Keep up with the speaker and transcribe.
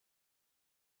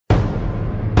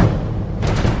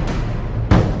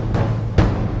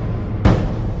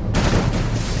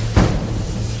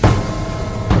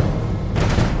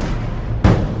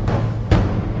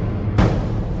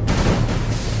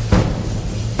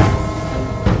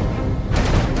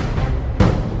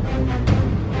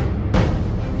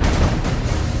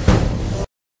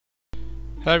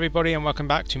Hello everybody and welcome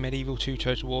back to Medieval 2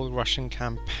 Total War Russian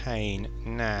campaign.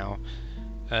 Now,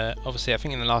 obviously I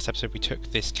think in the last episode we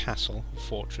took this castle,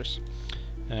 fortress.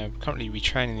 Currently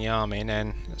retraining the army and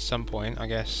then at some point I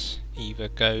guess either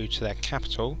go to their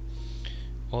capital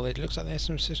or it looks like there's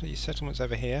some settlements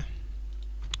over here.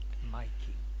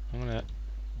 I'm going to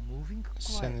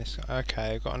send this...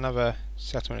 Okay, I've got another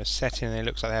settlement set in and it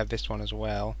looks like they have this one as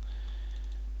well.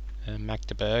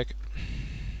 Magdeburg.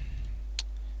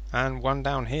 And one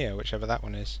down here, whichever that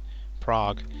one is.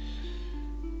 Prague.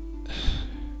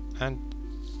 And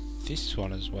this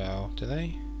one as well, do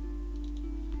they?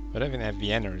 I don't think they have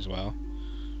Vienna as well.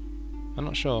 I'm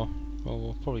not sure. Well,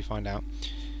 we'll probably find out.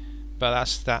 But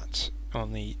that's that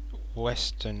on the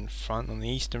western front. On the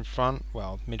eastern front,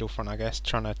 well, middle front I guess,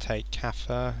 trying to take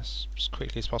Kaffa as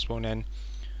quickly as possible. And then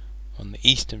on the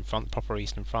eastern front, the proper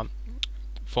eastern front,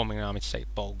 forming an army to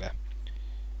take Bulgar.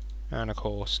 And of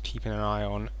course, keeping an eye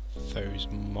on those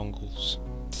Mongols,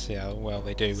 see how well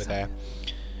they do with their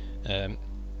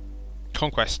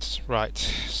conquests. Right,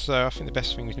 so I think the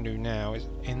best thing we can do now is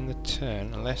in the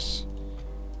turn, unless...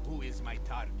 Who is my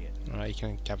target? Alright, you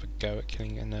can have a go at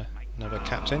killing another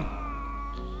captain.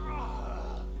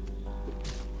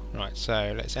 Right,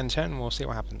 so let's end turn and we'll see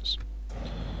what happens.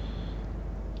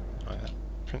 Right, that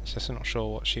princess, I'm not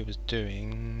sure what she was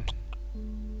doing.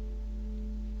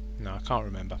 No, I can't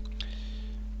remember.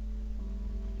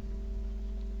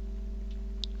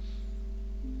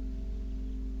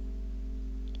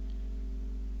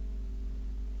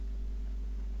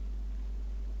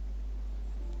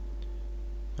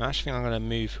 I actually think I'm going to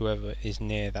move whoever is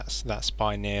near that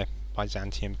spy near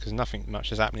Byzantium because nothing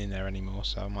much is happening there anymore,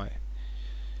 so I might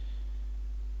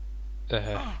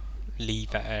leave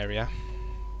that area.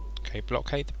 Okay,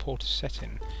 blockade the port of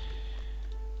Settin.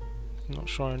 Not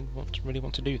sure I really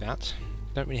want to do that.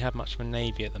 Don't really have much of a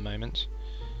navy at the moment.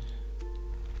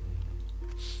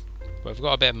 But we've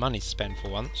got a bit of money to spend for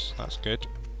once, that's good.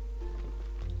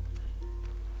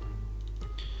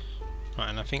 Right,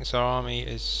 and I think so our army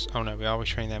is... Oh no, we are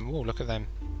retraining them. Oh, look at them.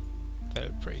 They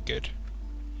look pretty good.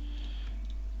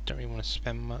 Don't really want to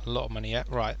spend a lot of money yet.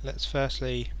 Right, let's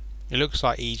firstly... It looks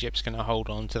like Egypt's going to hold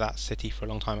on to that city for a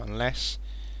long time unless...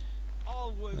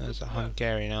 There's a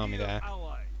Hungarian army there.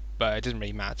 But it doesn't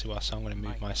really matter to us, so I'm going to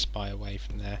move my spy away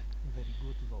from there.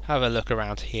 Have a look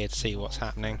around here to see what's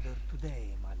happening.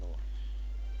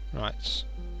 Right,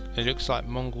 it looks like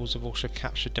Mongols have also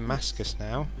captured Damascus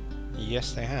now.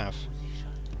 Yes, they have.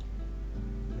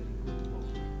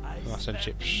 That's an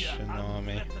Egyptian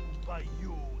army.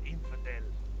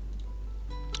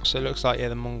 So it looks like, yeah,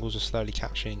 the Mongols are slowly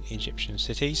capturing Egyptian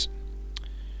cities.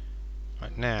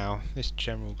 Right, now, this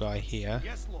general guy here,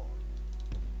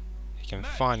 he can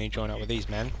finally join up with these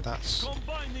men. That's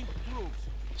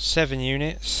 7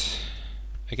 units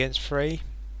against 3.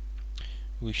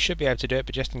 We should be able to do it,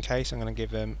 but just in case, I'm going to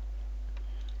give them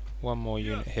one more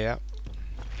unit here.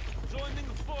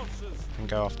 And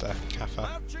go after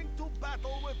Kaffa.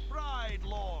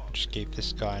 Just give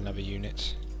this guy another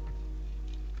unit.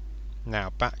 Now,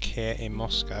 back here in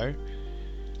Moscow,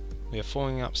 we are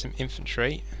forming up some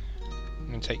infantry. I'm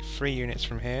going to take 3 units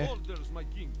from here.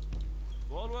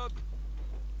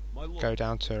 Go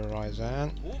down to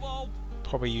Ryazan.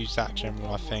 Probably use that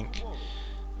general, I think.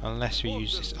 Unless we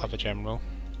use this other general.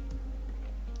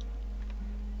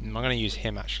 I'm going to use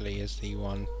him actually as the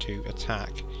one to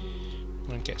attack. I'm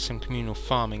going to get some communal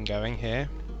farming going here,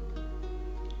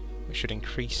 which should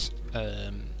increase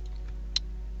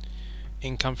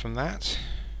income from that.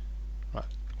 Right,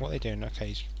 what are they doing? Okay,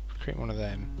 he's recruiting one of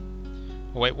them.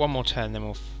 We'll wait one more turn, then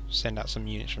we'll send out some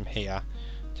units from here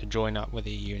to join up with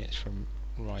the units from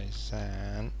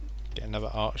Ryazan. Get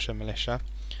another archer militia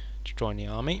to join the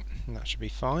army, and that should be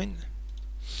fine.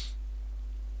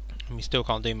 And we still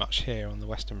can't do much here on the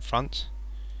western front.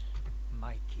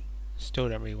 Still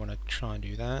don't really want to try and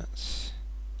do that.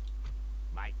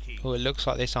 Oh, it looks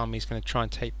like this army is going to try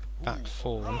and take back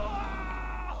Thorn.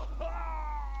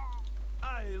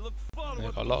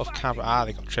 They've got a lot of cavalry. Ah,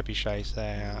 they've got trebuchets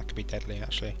there. That could be deadly,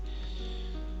 actually.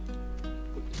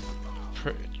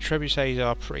 Trebuchets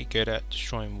are pretty good at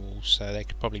destroying walls, so they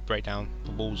could probably break down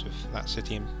the walls of that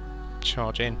city and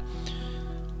charge in.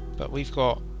 But we've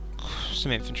got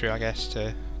some infantry, I guess,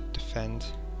 to defend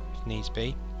if needs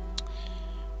be.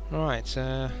 Right,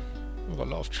 we've got a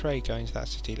lot of trade going to that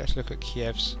city. Let's look at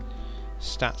Kiev's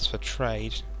stats for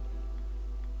trade.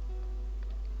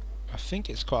 I think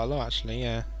it's quite a lot actually,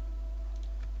 yeah.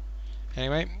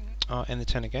 Anyway, I'll end the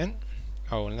turn again.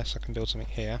 Oh, unless I can build something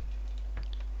here.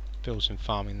 Build some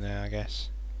farming there, I guess.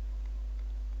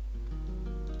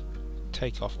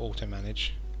 Take off auto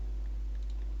manage.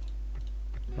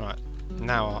 Right,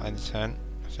 Now I'll end the turn,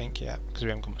 I think, yeah, because we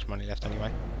haven't got much money left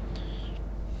anyway.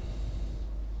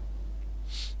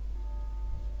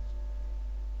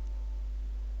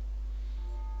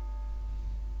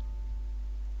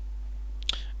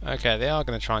 Okay, they are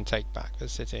going to try and take back the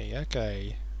city.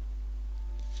 Okay.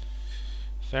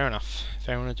 Fair enough. If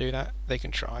they want to do that, they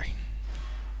can try.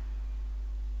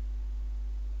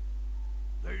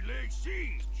 They lay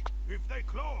siege. If they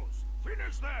close,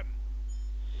 finish them.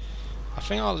 I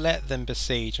think I'll let them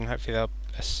besiege and hopefully they'll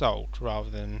assault rather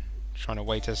than trying to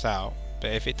wait us out.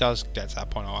 But if it does get to that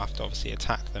point, I'll have to obviously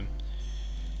attack them.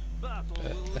 But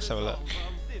let's have a look.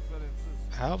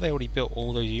 How have they already built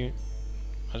all those units?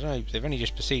 I don't know, they've only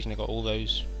just besieged and they've got all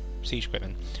those siege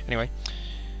equipment. Anyway,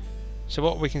 so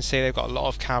what we can see, they've got a lot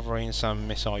of cavalry and some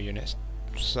missile units.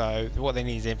 So what they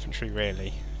need is infantry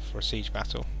really for a siege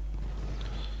battle.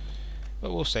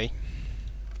 But we'll see.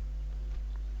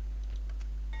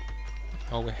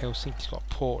 Oh, Helsinki's got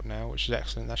a port now, which is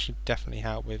excellent. That should definitely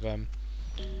help with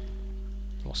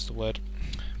what's the word?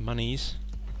 Monies.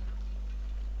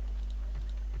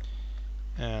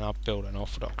 And I'll build an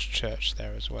Orthodox church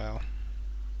there as well.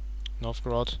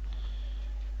 Novgorod.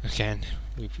 Again,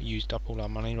 we've used up all our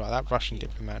money. Right, that Russian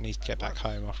diplomat needs to get back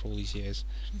home after all these years.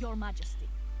 Your Majesty.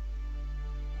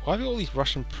 Why have all these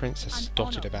Russian princes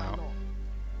dotted about?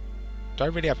 Do I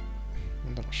really have...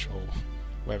 I'm not sure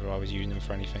whether I was using them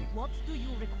for anything. What do you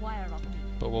require of me?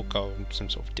 But we'll go on some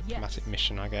sort of diplomatic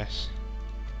mission, I guess.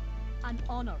 An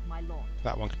honor, my lord.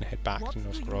 That one can head back What to do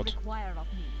you Novgorod. require of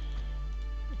me?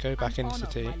 Go back An in the honor,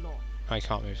 city. my lord. Oh, you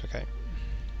can't move, okay.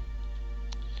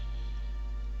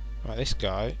 Right, this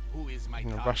guy, Who is my a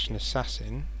target? Russian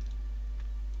assassin.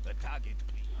 The target,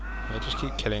 please. Yeah, just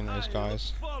keep killing those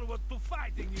guys. Forward to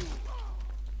fighting you.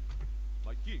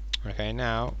 My king. Okay,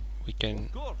 now we can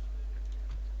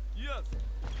Yes.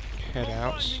 head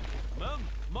out. Men,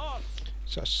 march.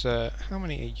 So that's, how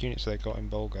many units have they got in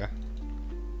Volga?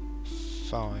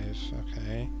 5,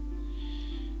 okay.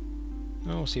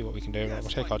 Oh, we'll see what we can do. Right, we'll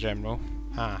take our general.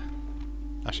 Ah.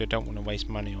 Actually, I don't want to waste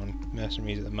money on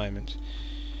mercenaries at the moment.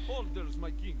 Orders,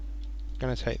 my king.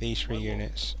 Gonna take these 3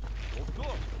 units. Of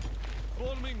course.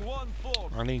 Forming one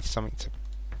force. I need something to...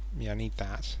 Yeah, I need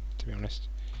that, to be honest.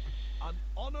 An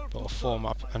honor But to I'll form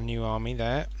serve, up a new army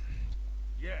there.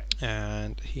 Yes.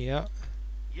 And here,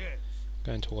 Yes.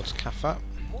 going towards Kaffa.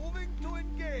 Moving to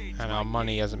engage. And our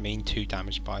money hasn't been too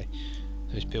damaged by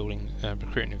those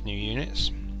recruiting of new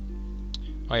units.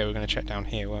 Oh yeah, we're going to check down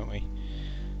here, weren't we?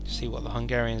 To see what the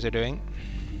Hungarians are doing.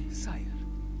 Sire,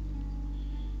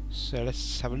 So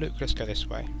let's have a look. Let's go this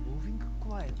way. moving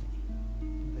quietly.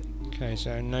 Very good. Okay,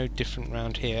 so no different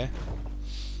round here.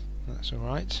 That's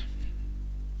alright.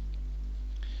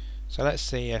 So let's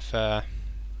see if the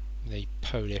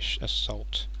Polish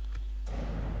assault.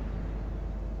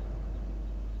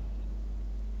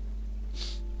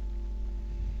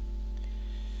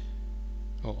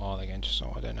 Or are they going to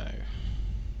assault? I don't know.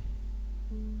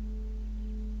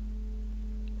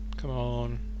 Come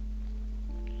on.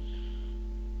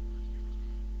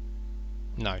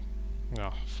 No. Oh,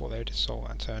 I thought they would assault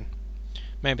that turn.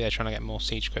 Maybe they're trying to get more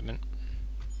siege equipment.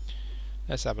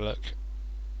 Let's have a look.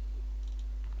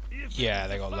 Yeah,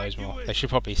 they got loads more. They should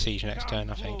probably siege next turn,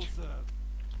 I think.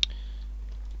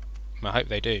 I hope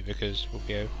they do, because we'll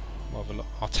have a lot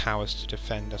our towers to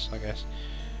defend us, I guess.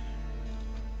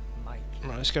 My king,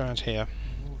 Right, let's go around here.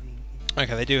 moving in.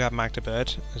 Okay, they do have Magdeburg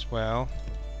as well.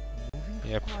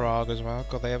 Moving Yeah, quietly. Prague as well.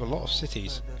 God, they have a lot of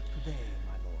cities. Further today,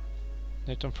 my lord.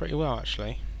 They've done pretty well,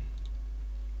 actually.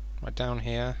 Right down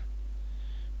here.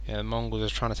 Yeah, the Mongols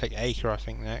are trying to take Acre, I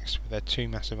think, next, with their 2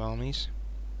 massive armies.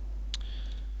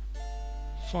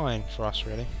 Fine for us,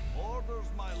 really. Orders,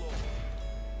 my lord.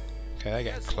 Okay, they're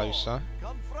getting Yes, closer.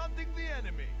 Lord. Confronting the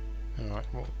enemy. Alright,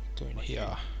 what are we doing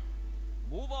here?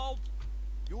 Move out.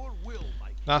 Your will, my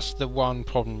king. That's the one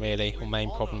problem, really, or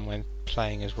main problem when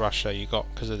playing as Russia. You got,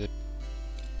 because of the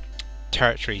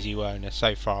territories you own are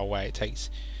so far away, it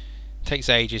takes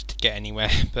ages to get anywhere.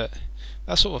 But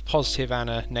that's sort of a positive and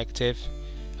a negative.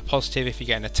 A positive, if you're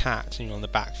getting attacked and you're on the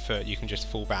back foot, you can just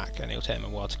fall back and it'll take them a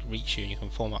while to reach you and you can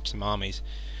form up some armies.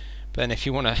 But then if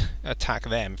you want to attack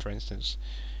them, for instance,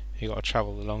 you've got to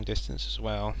travel the long distance as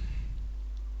well.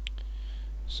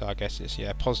 So I guess it's,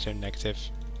 yeah, positive and negative.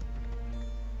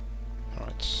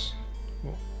 Alright,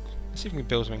 well, let's see if we can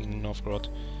build something in Novgorod.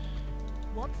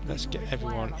 What do Let's you get require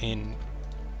everyone of me? in.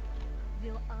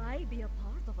 Will I be a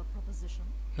part of a proposition?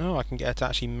 No, I can get her to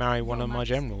actually marry one Your of my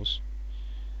Majesty. generals.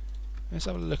 Let's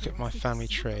have a look at Will my I seek a family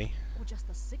seal tree. Or just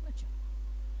a signature?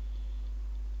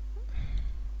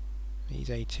 He's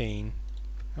 18.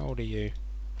 How old are you?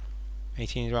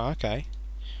 18 as well, okay.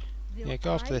 Will Yeah,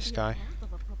 go after I this be a guy.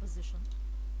 part of a proposition?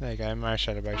 There you go, marriage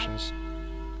celebrations.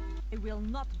 It will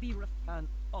not be an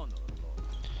honor,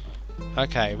 Lord.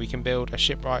 Okay, we can build a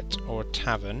shipwright or a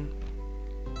tavern.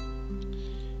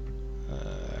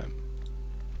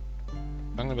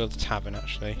 I'm going to build a tavern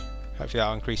actually. Hopefully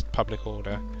that'll increase public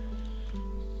order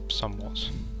somewhat.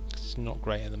 It's not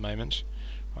great at the moment.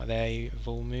 Right, they've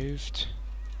all moved.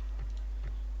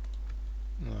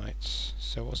 Right,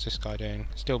 so what's this guy doing?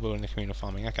 Still building the communal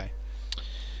farming, okay.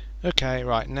 Okay,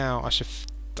 right, now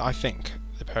I think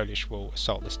the Polish will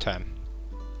assault this turn.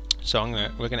 So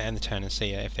we're gonna end the turn and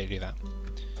see if they do that.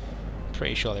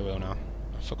 Pretty sure they will now.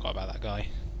 I forgot about that guy.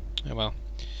 Oh well.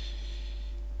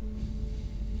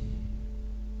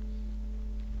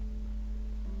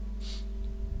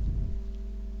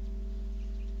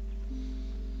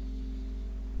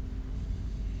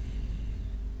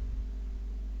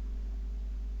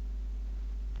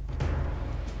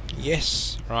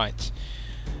 Yes, right.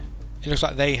 It looks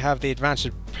like they have the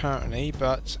advantage apparently,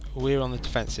 but we're on the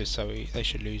defensive, so they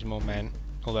should lose more men.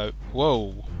 Although,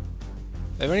 whoa!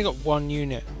 They've only got 1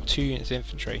 unit, 2 units of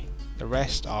infantry. The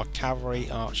rest are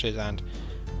cavalry, archers, and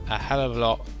a hell of a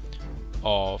lot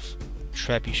of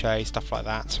trebuchet, stuff like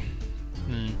that.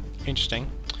 Interesting.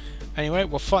 Anyway,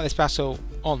 we'll fight this battle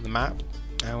on the map,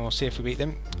 and we'll see if we beat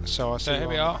them. So here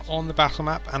we are on the battle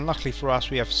map, and luckily for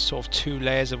us, we have sort of 2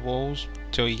 layers of walls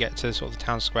till you get to sort of the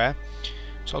town square.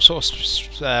 So I'll sort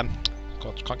of,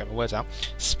 God, can't get my words out.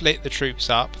 Split the troops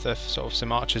up. The sort of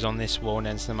some archers on this wall, and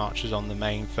then some archers on the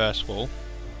main first wall.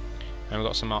 And we've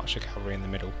got some archer cavalry in the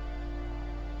middle.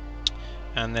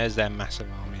 And there's their massive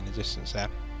army in the distance there.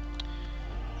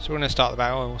 So we're going to start the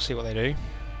battle, and we'll see what they do.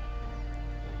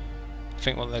 I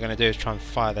think what they're going to do is try and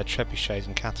fire their trebuchets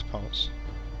and catapults.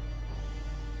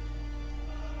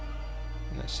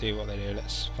 And let's see what they do.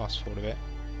 Let's fast forward a bit.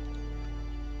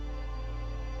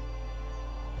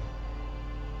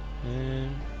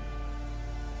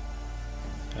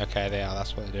 Okay, they are,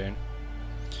 that's what they're doing.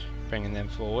 Bringing them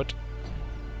forward.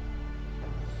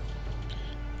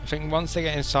 I think once they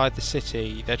get inside the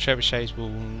city, their trebuchets will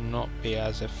not be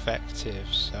as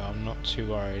effective, so I'm not too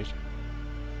worried.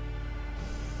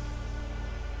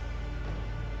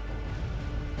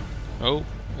 Oh,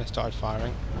 they started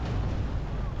firing.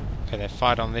 Okay, they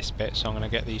fired on this bit, so I'm going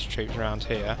to get these troops around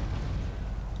here.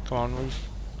 Come on, Roof.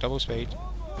 Double speed.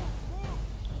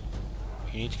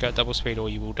 You need to go at double speed or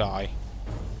you will die.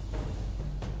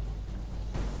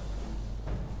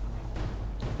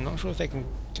 I'm not sure if they can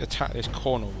attack this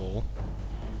corner wall.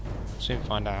 We'll soon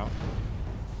find out.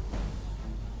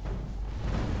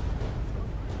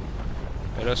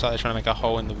 It looks like they're trying to make a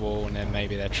hole in the wall and then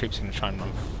maybe their troops are going to try and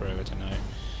run through, I don't know.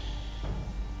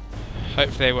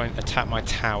 Hopefully they won't attack my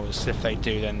towers. If they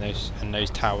do, then those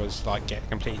towers like get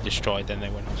completely destroyed, then they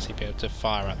won't obviously be able to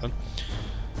fire at them.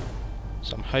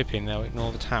 So I'm hoping they'll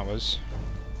ignore the towers.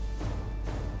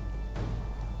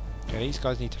 Okay, these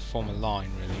guys need to form a line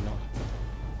really, not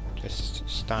just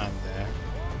stand there.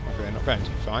 Okay, they're not going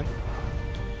too fine.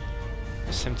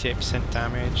 78%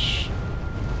 damage.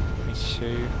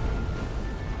 22.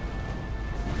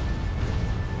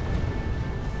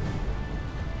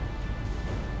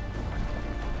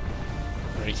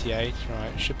 .88,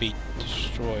 right, should be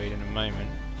destroyed in a moment.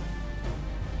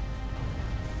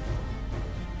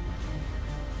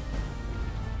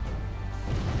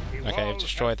 Okay, they've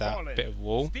destroyed that bit of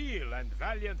wall. Steel and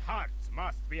valiant hearts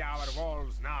must be our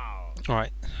walls now.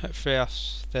 Alright, hopefully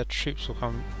their troops will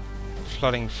come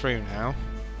flooding through now.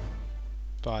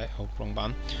 Oh, wrong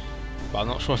button. But I'm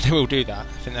not sure if they will do that.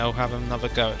 I think they'll have another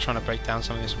go at trying to break down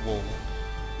some of this wall.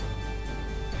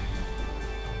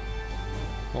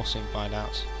 We'll soon find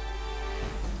out.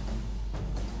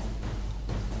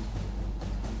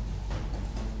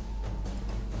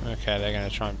 Okay, they're going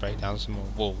to try and break down some more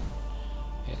wall,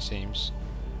 it seems.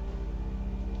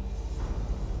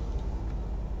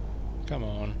 Come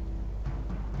on.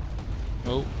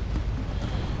 Oh.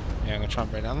 Yeah, I'm going to try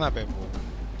and break down that bit of wall.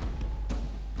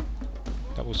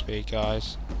 Double speed,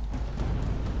 guys.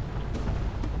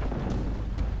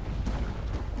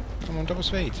 Come on, double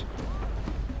speed.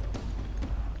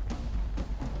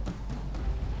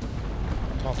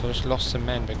 I just lost some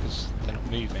men because they're not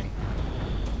moving.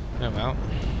 Oh well.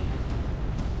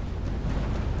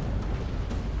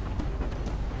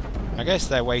 I guess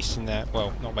they're wasting their,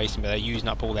 well, not wasting, but they're using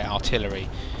up all their artillery.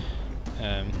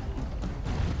 Because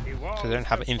they don't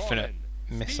have infinite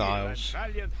missiles. Well,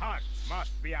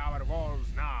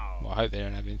 I hope they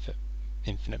don't have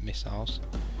infinite missiles.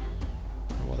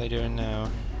 What are they doing now?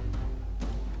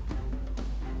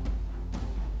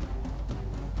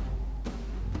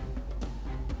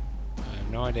 I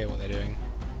have no idea what they're doing.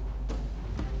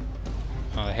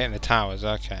 they're hitting the towers,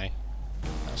 okay.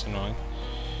 That's annoying.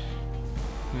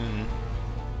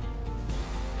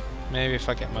 Maybe if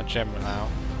I get my general out.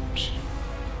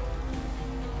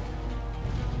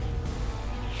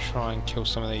 Try and kill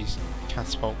some of these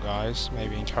catapult guys.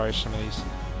 Maybe encourage some of these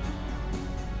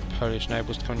Polish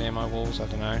nobles to come near my walls, I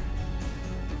don't know.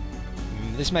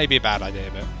 This may be a bad idea,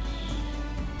 but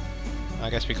I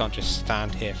guess we can't just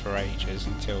stand here for ages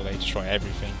until they destroy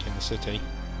everything in the city.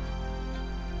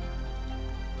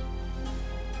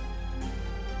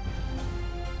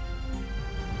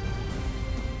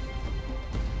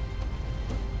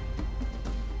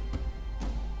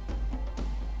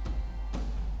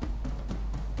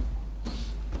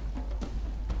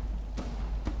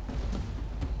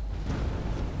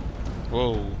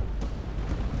 Whoa.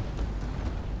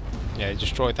 Yeah, he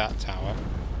destroyed that tower.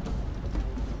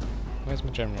 Where's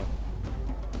my general?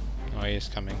 Oh, he is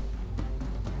coming.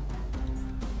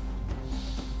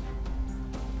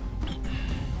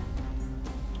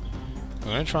 I'm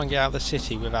going to try and get out of the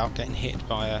city without getting hit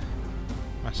by a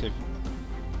massive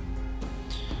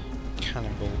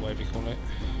cannonball, whatever you call it.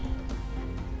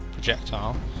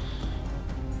 Projectile.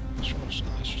 That's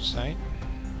what I should say.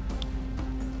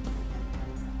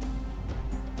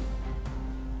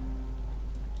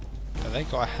 They've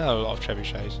got a hell of a lot of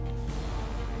trebuchets,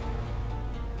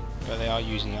 but they are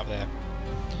using up their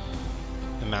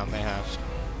amount they have.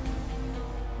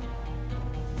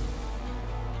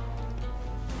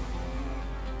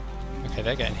 Okay,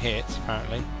 they're getting hit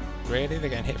apparently. Really? They're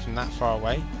getting hit from that far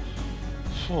away?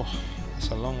 Whew,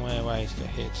 that's a long way away to get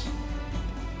hit.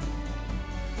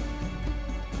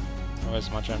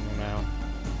 Where's my general now?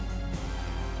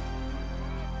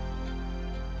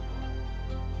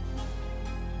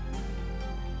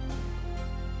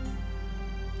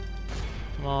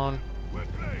 Come on.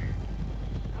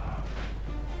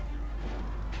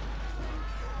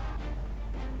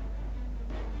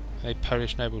 The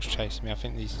Polish nobles chasing me. I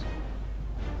think these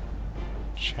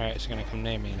chariots are going to come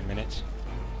near me in a minute.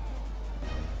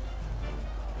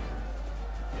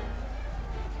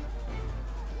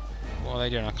 What are they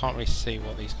doing? I can't really see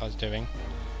what these guys are doing.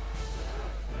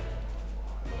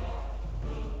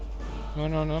 Oh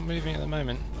no, not moving at the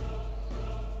moment.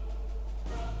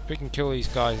 If we can kill these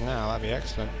guys now, that'd be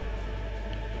excellent.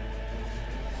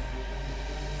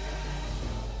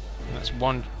 And that's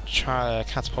one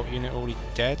catapult unit already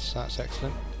dead, so that's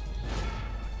excellent.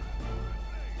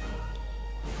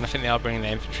 And I think they are bringing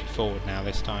their infantry forward now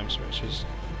this time, so which is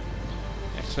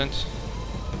excellent.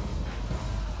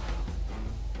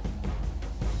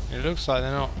 It looks like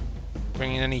they're not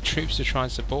bringing any troops to try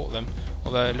and support them,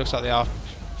 although it looks like they are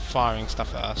firing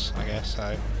stuff at us, I guess,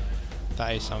 so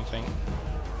that is something.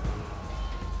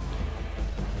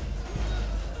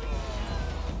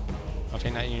 I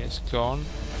think that unit's gone,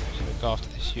 so we'll go after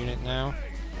this unit now.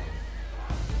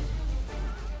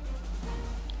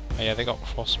 Oh yeah, they got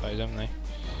crossbows, haven't they?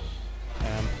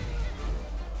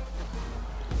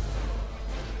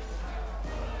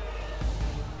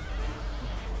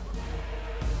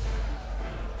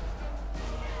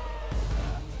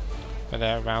 But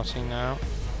they're routing now.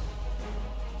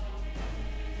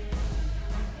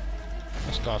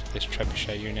 Let's go after this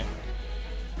trebuchet unit.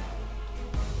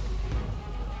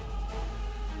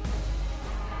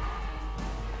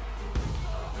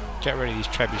 Get rid of these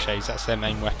trebuchets, that's their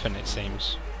main weapon it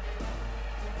seems.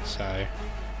 So it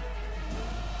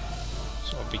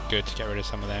would be good to get rid of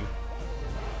some of them.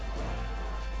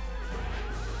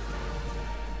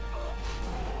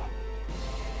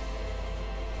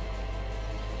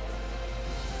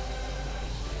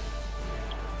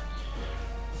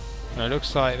 And it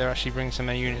looks like they're actually bringing some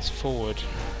of their units forward.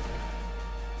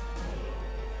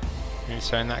 And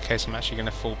so in that case I'm actually going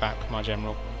to fall back with my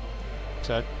general.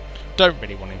 So I don't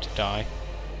really want him to die.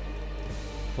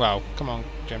 Well, come on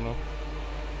general.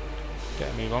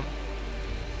 Get a move on.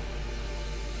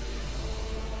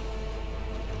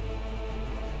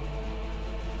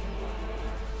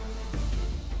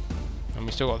 And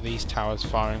we still got these towers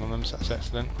firing on them, so that's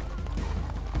excellent.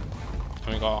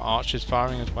 And we got our archers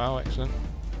firing as well, excellent.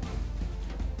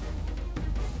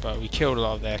 But we killed a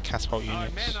lot of their catapult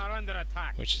units,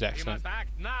 which is excellent.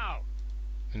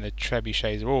 And the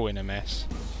trebuchets are all in a mess.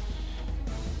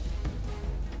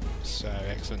 So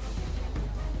excellent.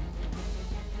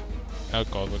 Oh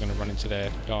god, we're going to run into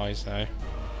their guys though.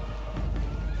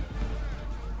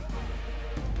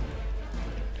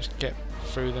 Just get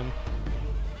through them.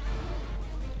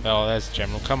 Oh, there's the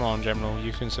general. Come on, general,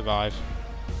 you can survive.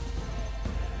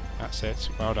 That's it.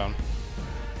 Well done.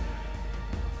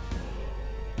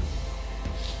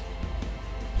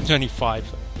 There's only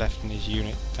 5 left in his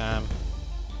unit. Damn.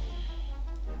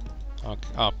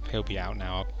 Oh, he'll be out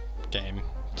now. I'll get him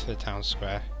to the town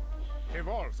square. The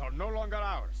walls are no longer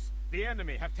ours. The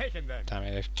enemy have taken them. Damn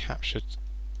it, they've captured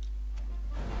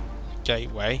the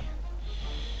gateway.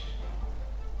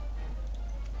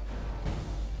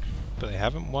 But they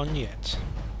haven't won yet.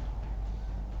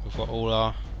 We've got all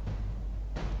our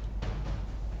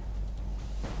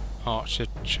archer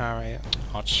cavalry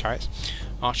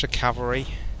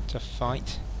to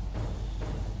fight,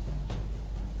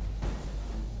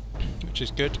 which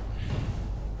is good.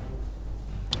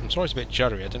 I'm sorry it's a bit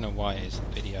juddery, I don't know why it is in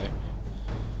the video.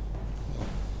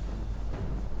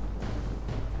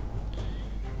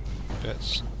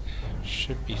 But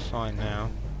should be fine now.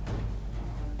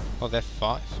 Oh, they're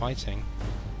fighting.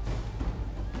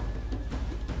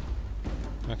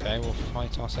 Okay, we'll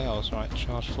fight ourselves. Right,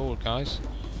 charge forward, guys.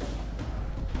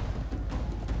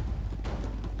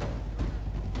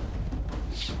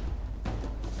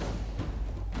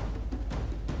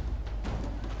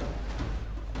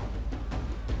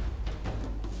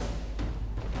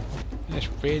 It's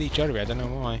really juddery, I don't know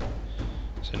why.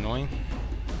 It's annoying.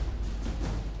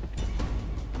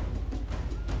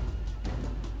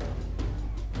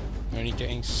 We're only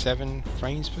getting 7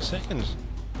 frames per second.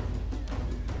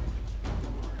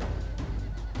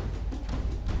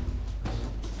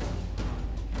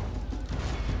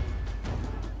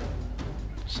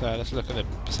 So let's look at the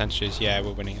percentages. Yeah,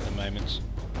 we're winning at the moment.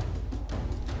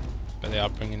 But they are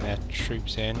bringing their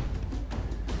troops in.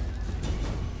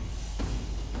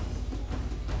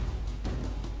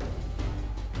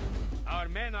 Our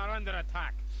men are under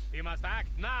attack. We must act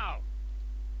now.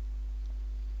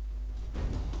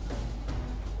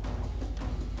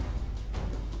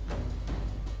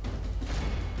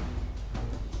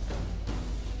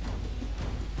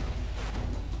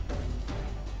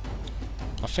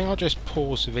 I think I'll just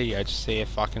pause the video to see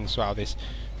if I can sort out this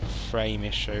frame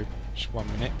issue. Just 1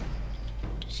 minute.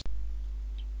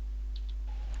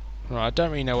 Right, I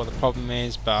don't really know what the problem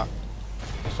is, but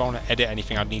if I want to edit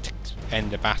anything I'd need to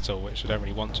end the battle, which I don't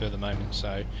really want to at the moment,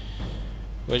 so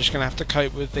we're just going to have to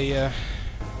cope with the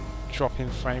drop in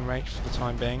frame rate for the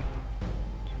time being.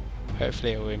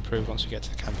 Hopefully it will improve once we get to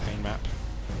the campaign map.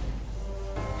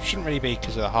 Shouldn't really be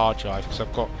because of the hard drive,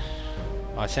 because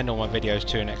I send all my videos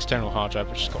to an external hard drive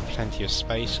which has got plenty of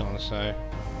space on, so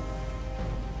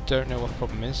don't know what the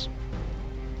problem is.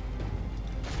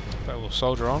 But we'll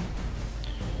soldier on.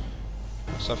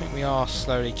 So I think we are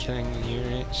slowly killing the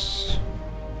units.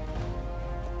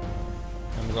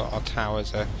 And we've got our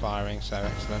towers are firing, so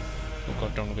excellent. Oh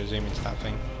god, don't want to go zoom into that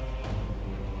thing.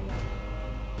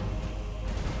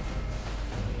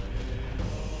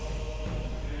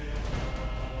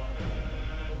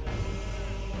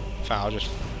 I'll just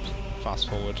fast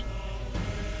forward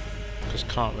because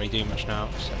can't really do much now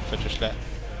except for just let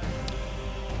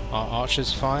our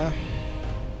archers fire.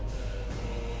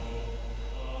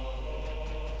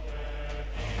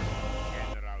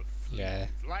 Yeah,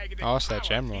 oh, that's their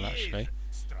general actually.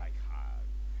 Strike hard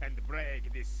and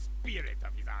break the spirit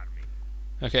of his army.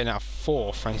 Okay, now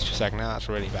 4 frames per second. Now that's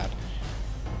really bad.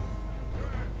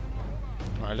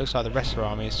 Right, it looks like the rest of our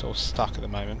army is sort of stuck at the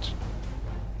moment.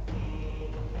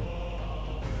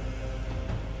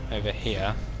 Over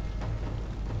here,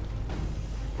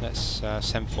 let's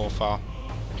send forth our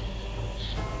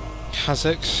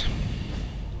Kazakhs.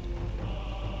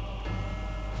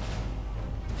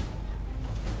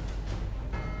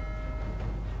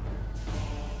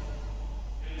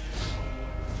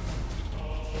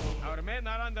 Our men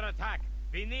are under attack.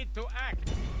 We need to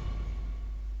act.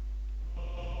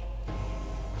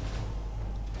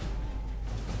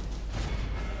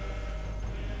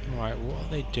 Right, what are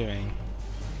they doing?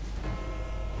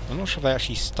 I'm not sure if they're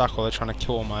actually stuck or they're trying to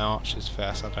kill all my archers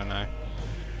first, I don't know.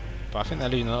 But I think they're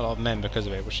losing a lot of men because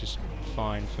of it, which is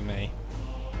fine for me.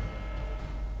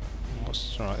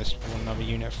 What's alright, this one another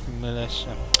unit from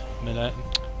mercenary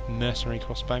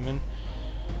crossbowmen.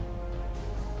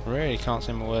 Really can't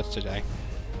say my words today.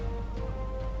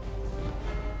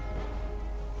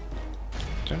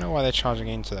 Don't know why they're charging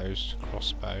into those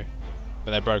crossbow.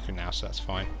 But they're broken now, so that's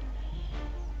fine.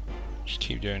 Just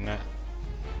keep doing that.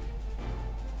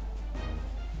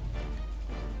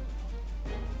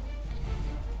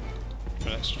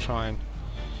 But let's try and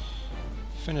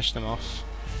finish them off.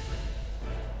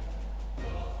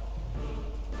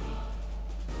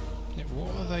 Yeah,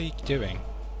 what are they doing?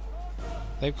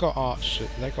 They've got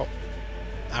they've got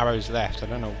arrows left. I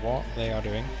don't know what they are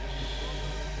doing.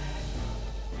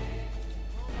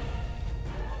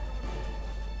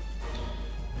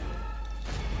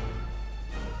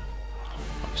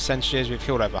 Percentages, we've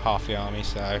killed over half the army,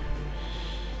 so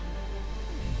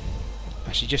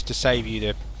actually just to save you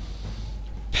the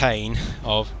pain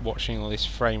of watching all this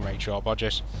frame rate drop, I'll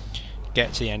just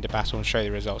get to the end of battle and show you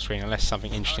the results screen unless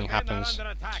something interesting happens,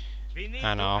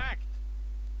 and I'll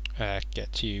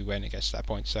get to you when it gets to that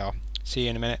point. So I'll see you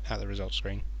in a minute at the results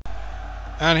screen.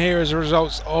 And here is the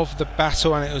results of the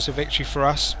battle, and it was a victory for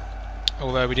us,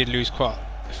 although we did lose quite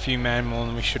a few men, more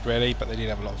than we should really, but they did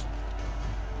have a lot of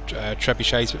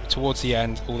trebuchets. But towards the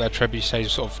end all their trebuchets were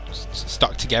sort of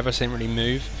stuck together, so they didn't really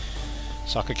move,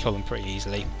 so I could kill them pretty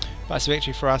easily. But it's a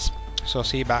victory for us, so I'll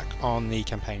see you back on the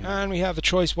campaign. And we have the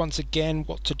choice once again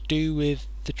what to do with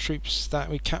the troops that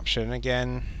we captured, and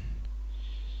again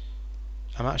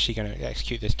I'm actually going to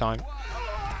execute this time,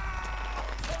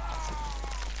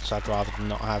 so I'd rather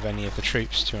not have any of the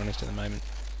troops, to be honest, at the moment,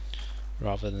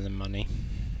 rather than the money,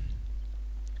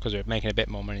 because we're making a bit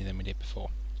more money than we did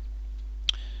before.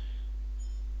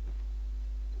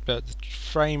 But the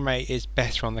frame rate is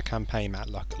better on the campaign map,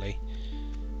 luckily.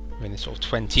 We're in the sort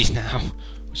of 20s now,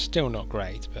 which is still not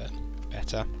great, but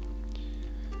better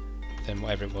than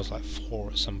whatever it was, like 4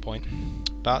 at some point.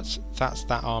 But that's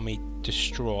that army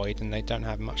destroyed, and they don't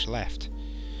have much left.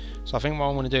 So I think what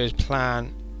I want to do is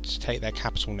plan to take their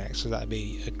capital next, because that would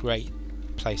be a great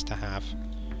place to have.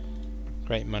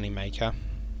 Great money maker.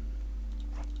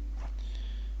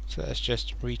 So let's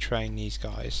just retrain these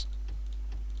guys.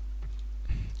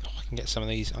 Get some of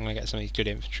these. I'm going to get some of these good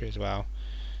infantry as well,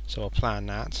 so I'll plan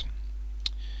that.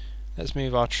 Let's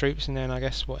move our troops, and then I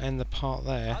guess we'll end the part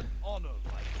there. Right,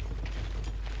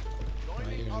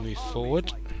 you're going to move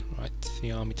forward. Right,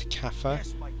 the army to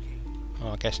Kaffa.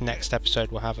 Oh, I guess next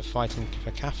episode we'll have a fighting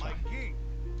for Kaffa.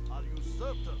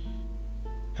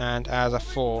 And as I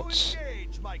thought,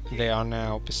 they are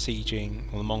now besieging,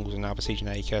 well, the Mongols are now besieging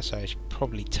Acre, so I should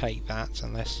probably take that,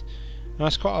 unless... No,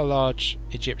 that's quite a large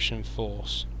Egyptian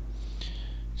force,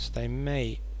 so they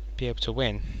may be able to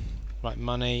win. Right,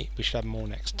 money, we should have more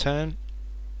next turn.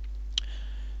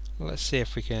 Let's see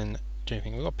if we can do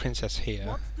anything. We've got Princess here.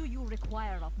 What do you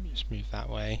require of me? Just move that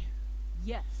way.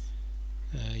 Yes.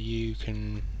 You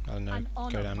can, I don't know,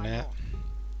 go down there.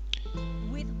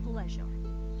 With pleasure.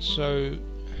 So,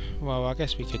 well, I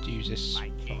guess we could use this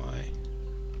by...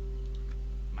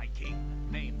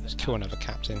 Let's kill another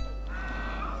captain.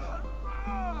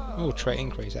 Oh, trait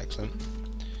increase, excellent.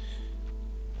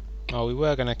 Oh, we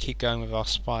were going to keep going with our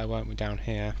spy, weren't we, down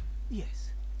here?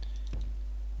 Yes.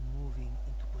 Moving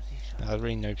into position. There's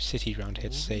really no cities around here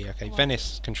to see. Okay,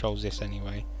 Venice controls this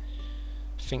anyway.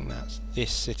 I think that's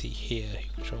this city here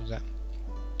who controls that.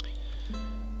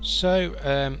 So,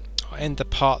 I'll end the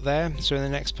part there. So in the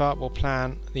next part we'll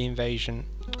plan the invasion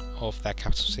of their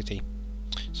capital city.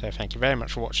 So thank you very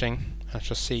much for watching, and I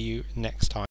shall see you next time.